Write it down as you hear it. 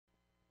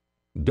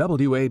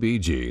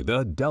WABG,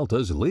 the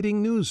Delta's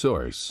leading news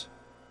source.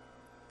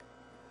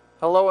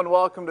 Hello and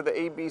welcome to the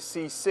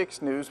ABC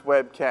 6 News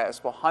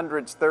webcast. Well,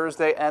 hundreds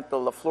Thursday at the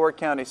LaFleur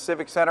County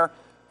Civic Center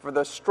for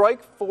the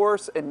Strike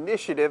Force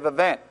Initiative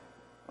event.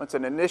 It's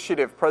an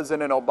initiative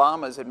President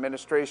Obama's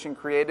administration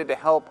created to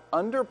help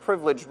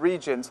underprivileged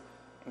regions,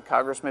 and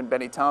Congressman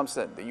Benny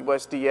Thompson, the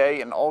USDA,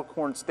 and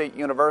Alcorn State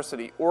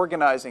University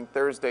organizing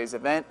Thursday's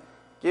event,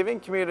 giving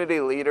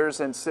community leaders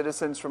and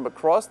citizens from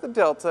across the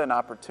Delta an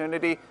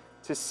opportunity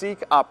to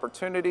seek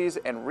opportunities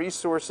and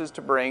resources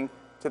to bring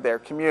to their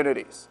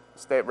communities.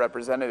 State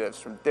representatives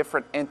from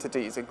different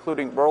entities,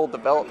 including Rural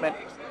Development,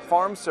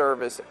 Farm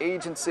Service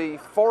Agency,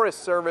 Forest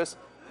Service,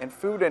 and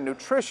Food and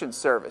Nutrition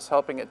Service,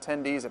 helping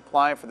attendees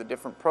apply for the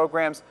different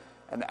programs.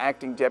 And the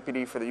acting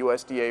deputy for the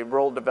USDA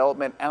Rural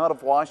Development out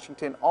of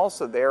Washington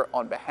also there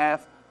on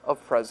behalf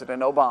of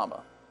President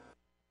Obama.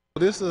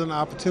 This is an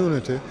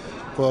opportunity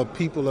for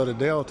people of the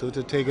Delta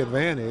to take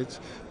advantage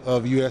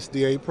of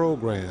USDA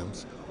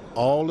programs.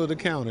 All of the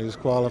counties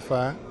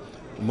qualify,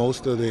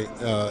 most of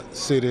the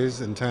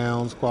cities and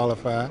towns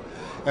qualify,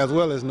 as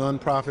well as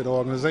nonprofit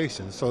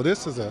organizations. So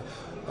this is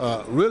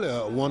really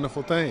a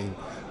wonderful thing.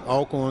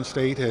 Alcorn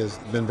State has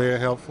been very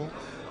helpful.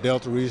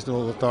 Delta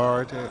Regional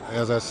Authority,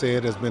 as I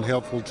said, has been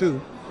helpful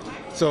too.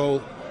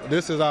 So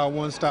this is our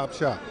one-stop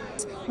shop.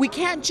 We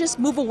can't just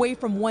move away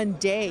from one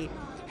day.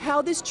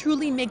 How this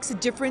truly makes a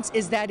difference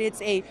is that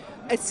it's a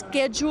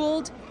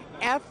scheduled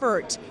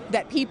effort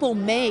that people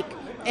make.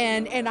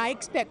 And I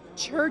expect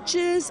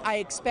churches, I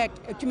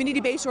expect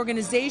community-based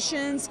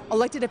organizations,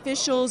 elected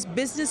officials,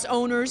 business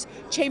owners,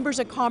 chambers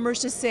of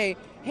commerce to say,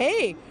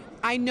 hey,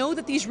 I know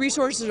that these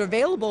resources are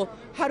available.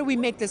 How do we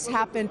make this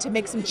happen to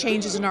make some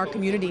changes in our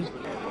community?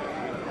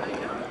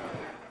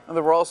 And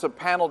there were also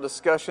panel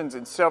discussions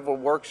and several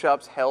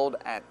workshops held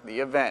at the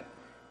event.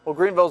 Well,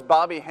 Greenville's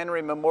Bobby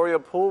Henry Memorial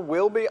Pool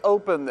will be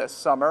open this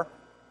summer.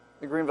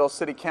 The Greenville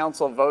City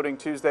Council voting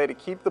Tuesday to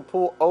keep the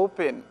pool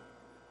open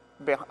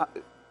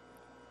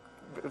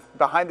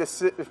behind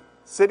the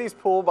city's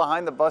pool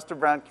behind the Buster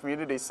Brown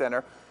Community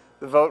Center.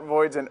 The vote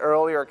voids an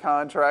earlier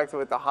contract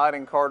with the Hyde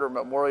and Carter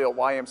Memorial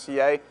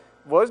YMCA.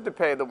 Was to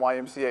pay the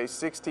YMCA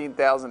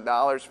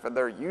 $16,000 for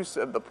their use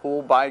of the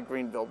pool by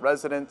Greenville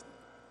residents.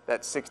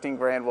 That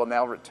 $16,000 will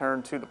now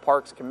return to the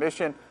Parks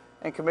Commission,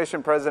 and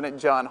Commission President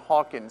John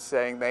Hawkins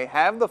saying they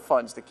have the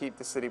funds to keep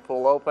the city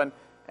pool open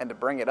and to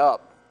bring it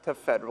up to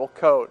federal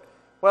code.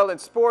 Well, in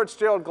sports,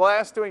 Gerald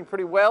Glass doing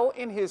pretty well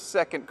in his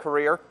second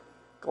career.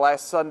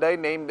 Glass Sunday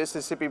named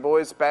Mississippi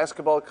Boys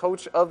Basketball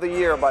Coach of the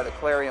Year by the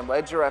Clarion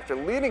Ledger after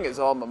leading his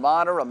alma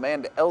mater,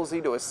 Amanda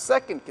Elsie, to a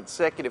second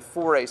consecutive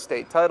 4A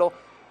state title.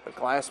 But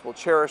Glass will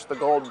cherish the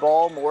gold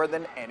ball more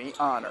than any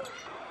honor.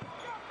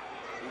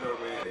 You know,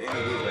 man, the end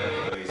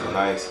of these accolades are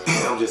nice.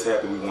 I'm just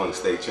happy we won the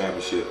state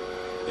championship.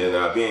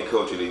 And being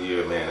Coach of the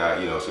Year, man,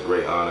 it's a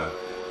great honor,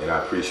 and I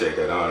appreciate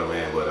that honor,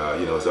 man. But,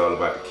 it's all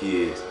about the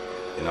kids,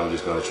 and I'm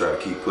just going to try to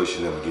keep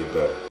pushing them to get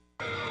better.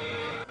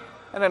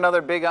 And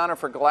another big honor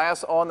for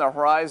Glass on the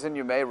horizon.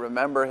 You may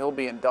remember he'll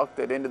be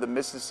inducted into the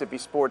Mississippi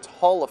Sports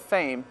Hall of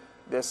Fame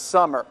this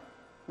summer.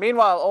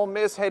 Meanwhile, Ole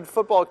Miss head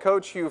football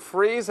coach Hugh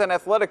Freeze and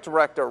athletic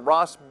director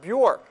Ross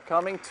Bjork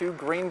coming to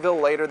Greenville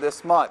later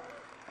this month.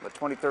 The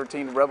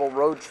 2013 Rebel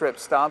Road Trip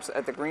stops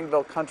at the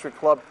Greenville Country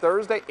Club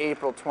Thursday,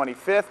 April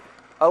 25th.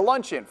 A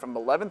luncheon from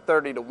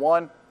 11:30 to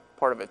 1,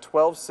 part of a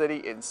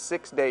 12-city and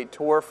 6-day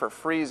tour for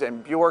Freeze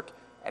and Bjork,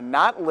 and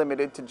not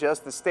limited to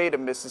just the state of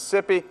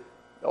Mississippi.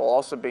 They'll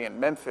also be in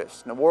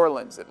Memphis, New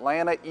Orleans,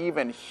 Atlanta,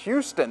 even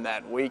Houston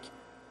that week.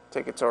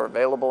 Tickets are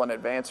available in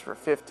advance for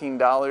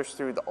 $15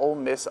 through the Ole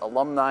Miss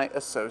Alumni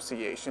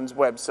Association's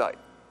website.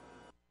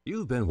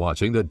 You've been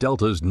watching the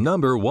Delta's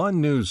 #1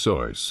 news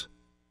source,